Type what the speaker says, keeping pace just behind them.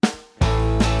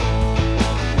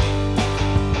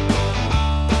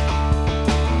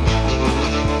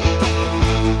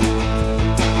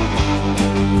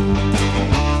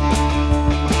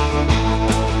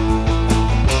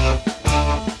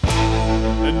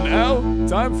And now,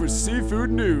 time for seafood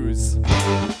news.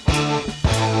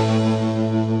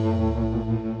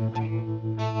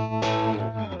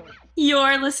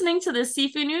 You're listening to the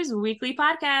Seafood News Weekly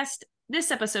Podcast. This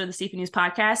episode of the Seafood News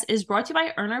Podcast is brought to you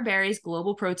by Urner Berry's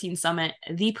Global Protein Summit,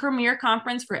 the premier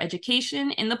conference for education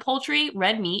in the poultry,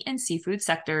 red meat, and seafood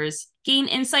sectors. Gain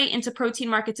insight into protein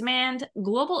market demand,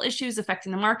 global issues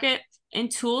affecting the market,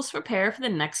 and tools to prepare for the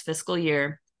next fiscal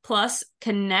year. Plus,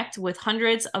 connect with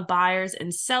hundreds of buyers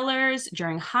and sellers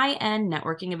during high-end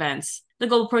networking events. The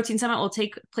Global Protein Summit will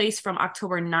take place from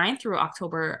October 9th through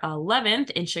October 11th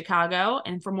in Chicago.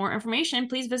 And for more information,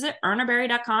 please visit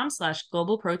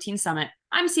urnerberry.com/Global Protein Summit.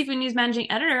 I'm Seafood News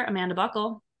Managing Editor Amanda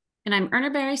Buckle. And I'm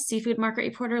Urner Berry Seafood Market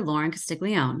Reporter Lorin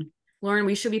Castiglione. Lorin,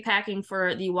 we should be packing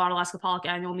for the Wild Alaska Pollock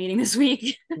annual meeting this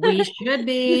week. We should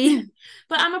be.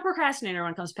 But I'm a procrastinator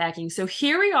when it comes to packing. So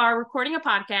here we are recording a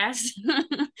podcast.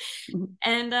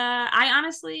 And I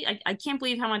honestly can't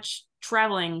believe how much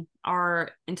traveling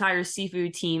our entire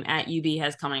seafood team at UB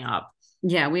has coming up.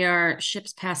 Yeah, we are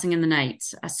ships passing in the night.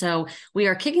 So we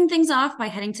are kicking things off by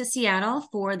heading to Seattle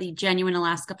for the Genuine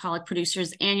Alaska Pollock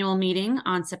Producers annual meeting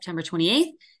on September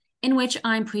 28th, in which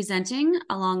I'm presenting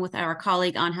along with our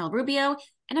colleague Angel Rubio,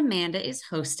 and Amanda is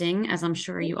hosting, as I'm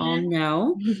sure you all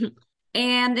know.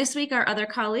 And this week, our other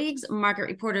colleagues, market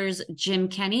reporters Jim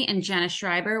Kenny and Janice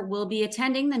Schreiber, will be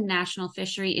attending the National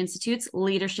Fishery Institute's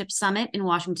Leadership Summit in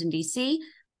Washington, D.C.,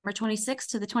 from 26th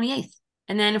to the 28th.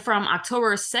 And then from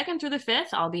October 2nd through the 5th,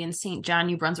 I'll be in St. John,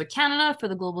 New Brunswick, Canada for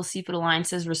the Global Seafood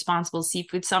Alliance's Responsible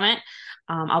Seafood Summit.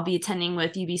 I'll be attending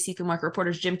with UB Seafood Market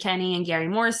reporters Jim Kenny and Gary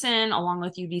Morrison, along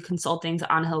with UB Consulting's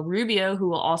Angel Rubio, who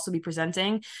will also be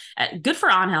presenting. Good for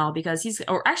Angel, because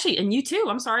and you too.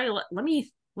 I'm sorry. Let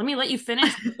me let you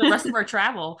finish the rest of our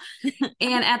travel.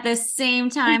 And at the same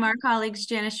time, our colleagues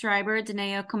Janice Schreiber,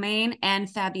 Daneo Comain, and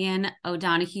Fabienne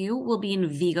O'Donoghue will be in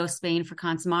Vigo, Spain for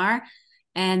Consumar.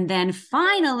 And then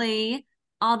finally,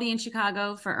 I'll be in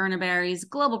Chicago for Urner Berry's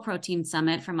Global Protein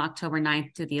Summit from October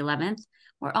 9th to the 11th,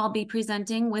 where I'll be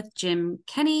presenting with Jim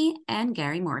Kenny and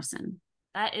Gary Morrison.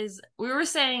 We were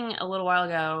saying a little while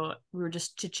ago, we were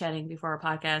just chit-chatting before our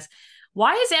podcast,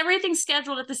 why is everything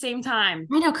scheduled at the same time?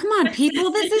 I know, come on,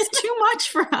 people, this is too much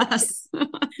for us. But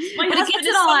it gets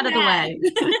it all out of the way.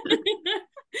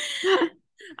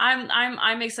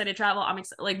 I'm excited to travel. I'm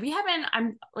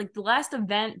the last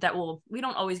event we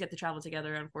don't always get to travel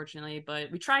together, unfortunately, but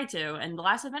we try to. And the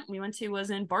last event we went to was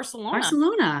in Barcelona.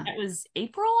 That was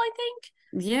April, I think.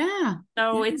 Yeah.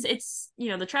 So it's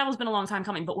the travel's been a long time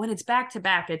coming, but when it's back to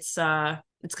back, it's a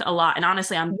lot. And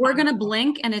honestly, we're going to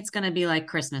blink and it's going to be like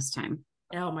Christmas time.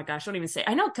 Oh my gosh. Don't even say,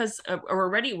 I know. Cause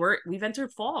we've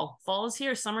entered fall is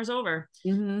here. Summer's over.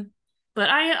 Mm-hmm. But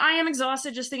I am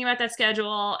exhausted just thinking about that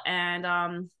schedule,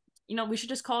 and we should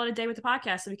just call it a day with the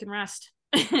podcast so we can rest.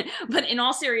 But in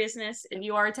all seriousness, if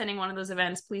you are attending one of those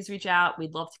events, please reach out.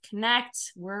 We'd love to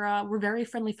connect. We're very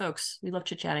friendly folks. We love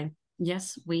chit-chatting.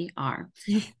 Yes, we are.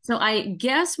 So I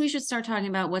guess we should start talking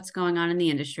about what's going on in the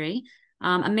industry.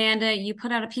 Amanda, you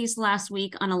put out a piece last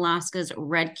week on Alaska's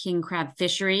red king crab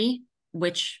fishery,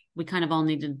 which we kind of all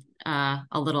needed a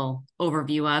little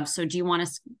overview of. So do you want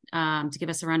us to give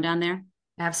us a rundown there?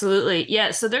 Absolutely.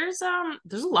 Yeah. So there's a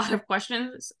lot of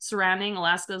questions surrounding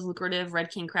Alaska's lucrative red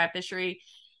king crab fishery,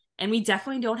 and we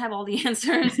definitely don't have all the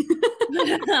answers.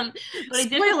 But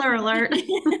Spoiler alert.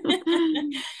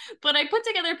 But I put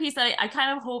together a piece that I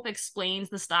kind of hope explains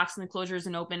the stocks and the closures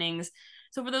and openings.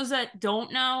 So for those that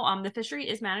don't know, the fishery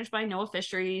is managed by NOAA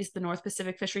Fisheries, the North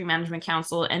Pacific Fishery Management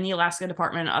Council, and the Alaska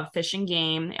Department of Fish and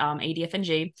Game,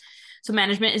 ADF&G. So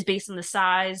management is based on the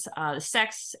size, the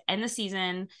sex, and the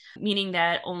season, meaning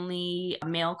that only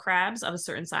male crabs of a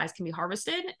certain size can be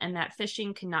harvested, and that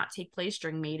fishing cannot take place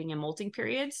during mating and molting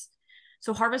periods.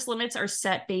 So harvest limits are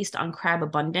set based on crab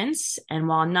abundance, and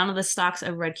while none of the stocks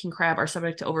of red king crab are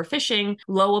subject to overfishing,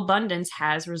 low abundance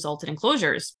has resulted in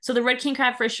closures. So the red king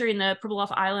crab fishery in the Pribilof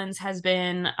Islands has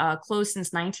been closed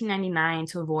since 1999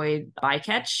 to avoid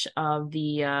bycatch of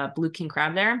the blue king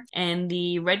crab there, and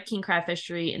the red king crab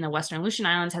fishery in the Western Aleutian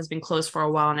Islands has been closed for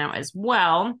a while now as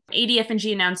well.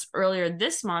 ADF&G announced earlier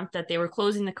this month that they were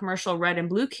closing the commercial red and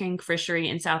blue king fishery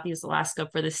in Southeast Alaska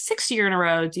for the 6th year in a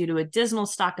row due to a dismal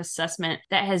stock assessment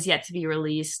that has yet to be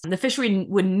released. The fishery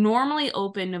would normally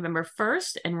open November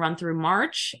 1st and run through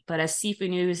March, but as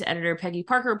Seafood News editor Peggy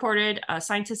Parker reported,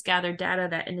 scientists gathered data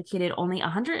that indicated only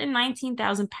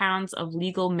 119,000 pounds of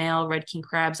legal male red king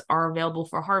crabs are available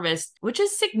for harvest, which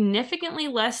is significantly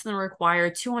less than the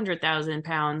required 200,000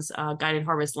 pounds guided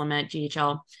harvest limit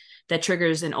GHL that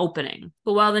triggers an opening.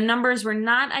 But while the numbers were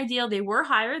not ideal, they were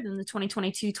higher than the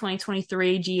 2022-2023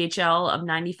 GHL of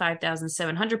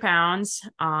 95,700 pounds.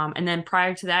 And then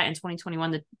prior to that, in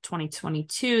 2021 to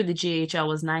 2022, the GHL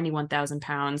was 91,000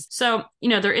 pounds. So,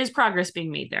 there is progress being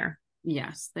made there.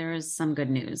 Yes, there is some good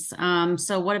news.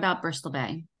 So what about Bristol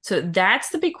Bay? So that's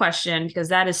the big question, because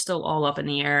that is still all up in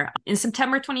the air. In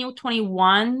September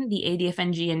 2021, the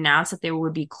ADFNG announced that they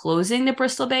would be closing the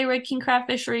Bristol Bay red king crab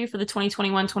fishery for the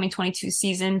 2021-2022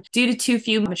 season due to too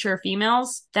few mature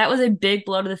females. That was a big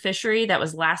blow to the fishery that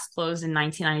was last closed in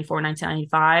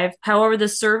 1994-1995. However, the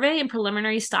survey and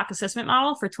preliminary stock assessment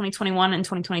model for 2021 and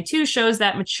 2022 shows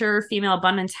that mature female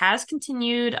abundance has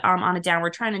continued on a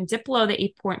downward trend and dipped below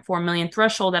the 8.4 million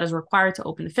threshold that is required to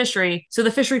open the fishery. So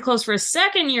the fishery closed for a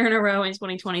second year in a row in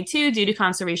 2022 due to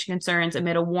conservation concerns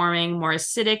amid a warming, more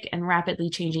acidic, and rapidly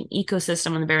changing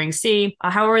ecosystem in the Bering Sea.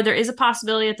 However, there is a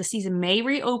possibility that the season may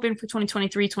reopen for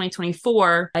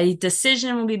 2023-2024. A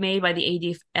decision will be made by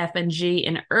the ADFNG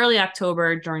in early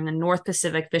October during the North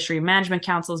Pacific Fishery Management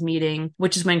Council's meeting,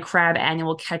 which is when crab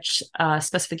annual catch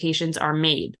specifications are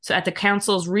made. So at the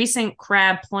council's recent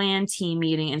crab plan team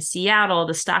meeting in Seattle,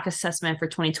 the stock assessment for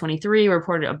 2023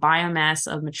 reported a biomass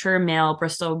of mature male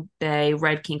Bristol Bay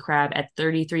red king crab at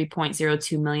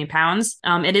 33.02 million pounds.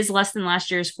 It is less than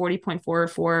last year's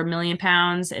 40.44 million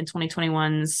pounds and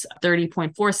 2021's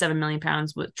 30.47 million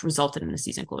pounds, which resulted in the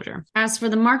season closure. As for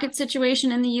the market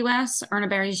situation in the U.S., Urner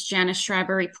Berry's Janice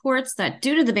Schreiber reports that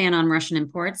due to the ban on Russian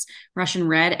imports, Russian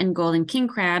red and golden king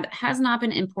crab has not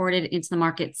been imported into the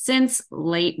market since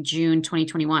late June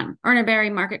 2021. Urner Berry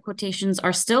market quotations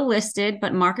are still listed,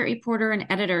 but market reporter and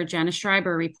editor Janice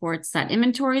Schreiber reports that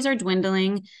inventories are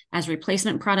dwindling as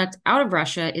replacement product out of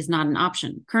Russia is not an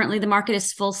option. Currently, the market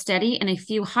is full steady and a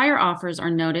few higher offers are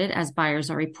noted as buyers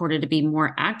are reported to be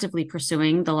more actively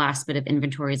pursuing the last bit of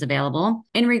inventories available.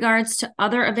 In regards to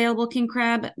other available king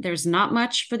crab, there's not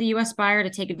much for the U.S. buyer to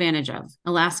take advantage of.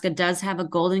 Alaska does have a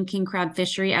golden king crab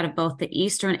fishery out of both the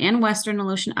eastern and western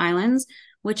Aleutian Islands,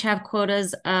 which have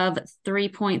quotas of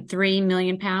 3.3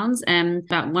 million pounds and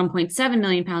about 1.7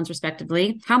 million pounds,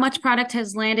 respectively. How much product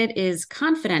has landed is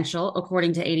confidential,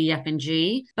 according to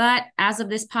ADFNG. But as of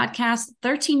this podcast,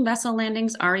 13 vessel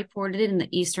landings are reported in the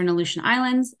eastern Aleutian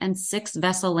Islands and 6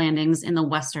 vessel landings in the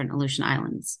western Aleutian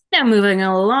Islands. Now, moving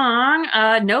along,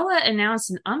 NOAA announced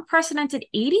an unprecedented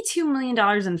 $82 million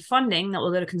in funding that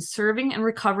will go to conserving and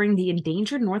recovering the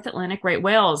endangered North Atlantic right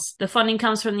whales. The funding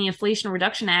comes from the Inflation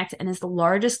Reduction Act and is the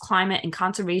largest climate and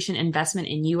conservation investment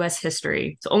in U.S.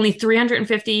 history. So only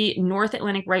 350 North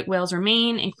Atlantic right whales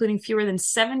remain, including fewer than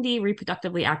 70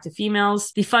 reproductively active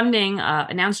females. The funding,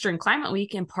 announced during Climate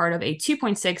Week and part of a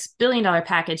 $2.6 billion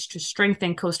package to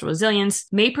strengthen coastal resilience,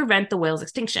 may prevent the whale's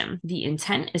extinction. The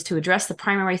intent is to address the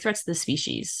primary threats to the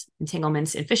species,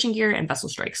 entanglements in fishing gear and vessel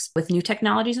strikes, with new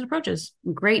technologies and approaches.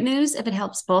 Great news if it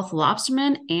helps both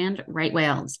lobstermen and right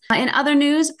whales. In other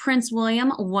news, Prince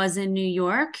William was in New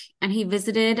York and he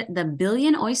visited the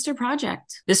Billion Oyster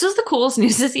Project. This was the coolest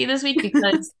news to see this week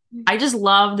because I just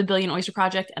love the Billion Oyster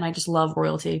Project and I just love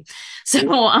royalty.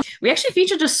 So we actually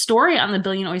featured a story on the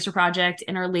Billion Oyster Project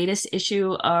in our latest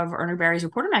issue of Urner Berry's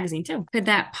Reporter magazine too. Could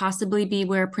that possibly be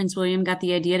where Prince William got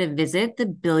the idea to visit the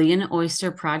Billion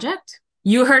Oyster Project?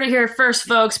 You heard it here first,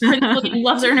 folks. Prince William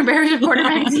loves Urner Berry's Reporter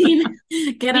magazine.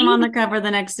 Get him on the cover of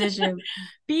the next issue.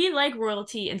 Be like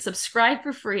royalty and subscribe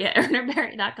for free at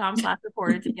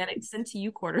urnerberry.com/reporter to get it sent to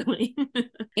you quarterly.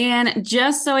 And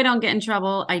just so I don't get in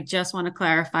trouble, I just want to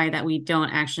clarify that we don't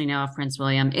actually know if Prince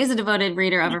William is a devoted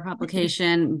reader of our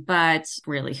publication, but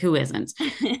really, who isn't?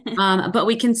 But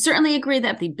we can certainly agree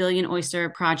that the Billion Oyster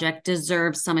Project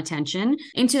deserves some attention.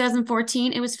 In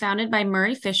 2014, it was founded by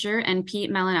Murray Fisher and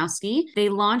Pete Malinowski. They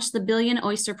launched the Billion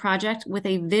Oyster Project with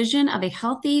a vision of a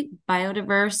healthy,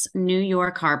 biodiverse New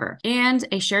York harbor and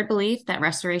a shared belief that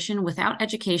restoration without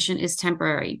education is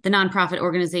temporary. The nonprofit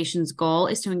organization's goal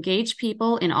is to engage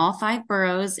people in all 5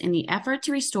 boroughs in the effort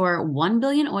to restore 1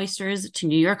 billion oysters to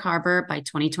New York Harbor by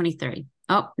 2023.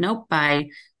 Oh, nope, by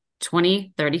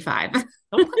 2035.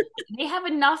 They have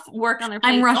enough work on their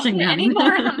plate. I'm rushing them.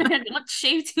 Anymore. Don't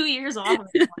shave 2 years off.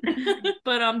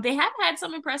 But they have had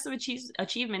some impressive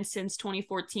achievements since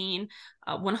 2014.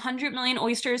 100 million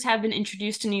oysters have been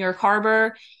introduced to New York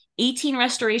Harbor. 18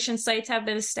 restoration sites have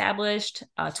been established,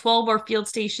 12 are field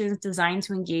stations designed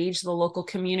to engage the local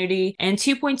community, and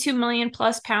 2.2 million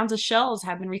plus pounds of shells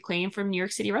have been reclaimed from New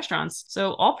York City restaurants.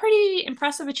 So all pretty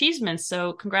impressive achievements.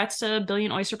 So congrats to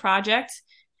Billion Oyster Project,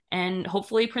 and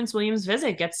hopefully Prince William's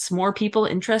visit gets more people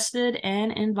interested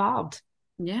and involved.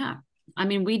 Yeah. I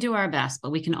mean, we do our best,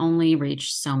 but we can only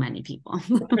reach so many people.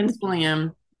 Prince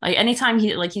William. Like anytime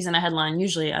he's in a headline,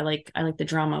 usually I like the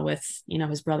drama with,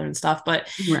 his brother and stuff. But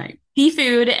Right.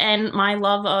 seafood and my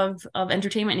love of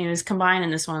entertainment news combine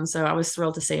in this one. So I was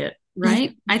thrilled to see it.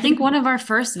 Right. I think one of our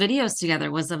first videos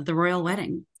together was of the royal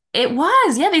wedding. It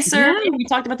was. Yeah, they served. Yeah. We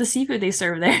talked about the seafood they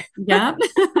serve there. Yep.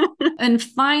 And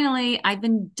finally, I've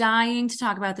been dying to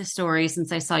talk about this story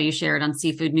since I saw you share it on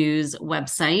Seafood News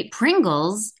website.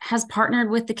 Pringles has partnered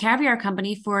with the Caviar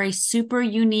Company for a super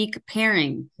unique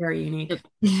pairing. Very unique.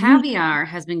 Caviar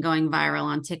has been going viral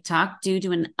on TikTok due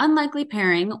to an unlikely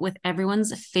pairing with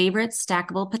everyone's favorite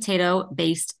stackable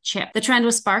potato-based chip. The trend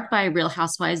was sparked by Real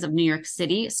Housewives of New York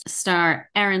City star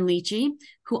Erin Leachy,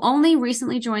 who only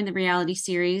recently joined the reality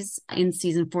series in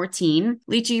season 14.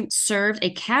 Leachy served a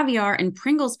caviar and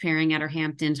Pringles pairing at her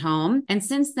Hampton home. And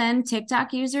since then,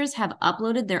 TikTok users have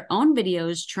uploaded their own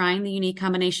videos trying the unique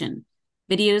combination.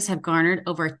 Videos have garnered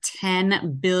over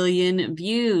 10 billion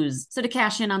views. So to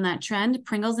cash in on that trend,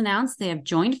 Pringles announced they have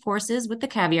joined forces with the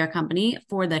Caviar Company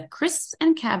for the Crisps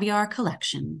and Caviar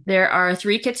collection. There are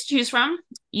 3 kits to choose from.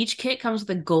 Each kit comes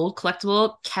with a gold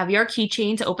collectible caviar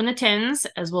keychain to open the tins,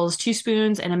 as well as 2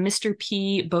 spoons and a Mr.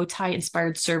 P bow tie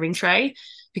inspired serving tray.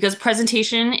 Because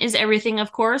presentation is everything,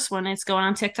 of course, when it's going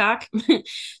on TikTok.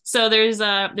 So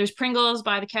there's Pringles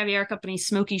by the Caviar Company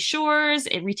Smoky Shores.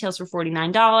 It retails for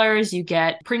 $49. You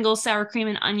get Pringles sour cream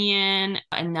and onion,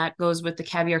 and that goes with the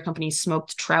Caviar Company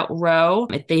smoked trout roe.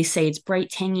 They say it's bright,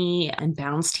 tangy, and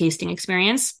balanced tasting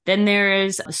experience. Then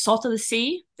there's Salt of the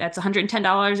Sea. That's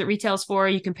 $110 it retails for.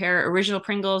 You compare original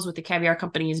Pringles with the Caviar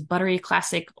Company's buttery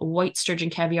classic white sturgeon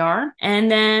caviar.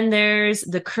 And then there's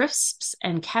the Crisps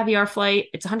and Caviar Flight.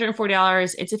 It's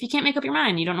 $140. It's if you can't make up your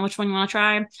mind, you don't know which one you want to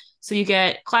try. So you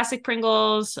get classic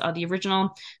Pringles, the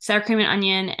original sour cream and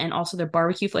onion, and also their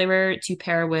barbecue flavor to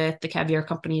pair with the Caviar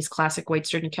Company's classic white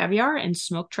sturgeon caviar and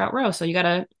smoked trout roe. So you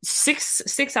got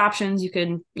six options you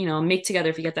can, make together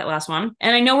if you get that last one.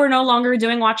 And I know we're no longer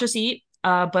doing Watch Us Eat.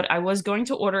 But I was going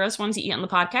to order us one to eat on the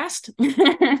podcast.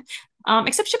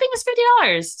 Except shipping is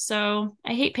 $50. So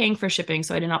I hate paying for shipping,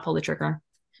 so I did not pull the trigger.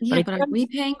 Yeah, but are we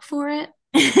paying for it?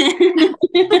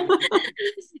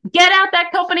 Get out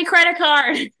that company credit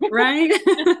card. Right?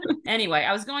 Anyway,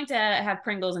 I was going to have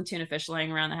Pringles and tuna fish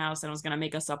laying around the house, and I was going to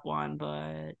make us up one,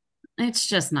 but it's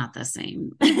just not the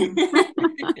same.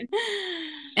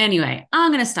 Anyway,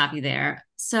 I'm going to stop you there.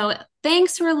 So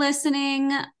thanks for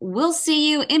listening. We'll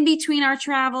see you in between our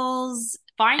travels.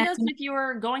 Find us if you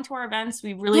are going to our events.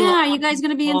 We really are you guys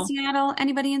going to be in Seattle?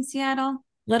 Anybody in Seattle?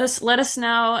 Let us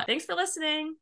know. Thanks for listening.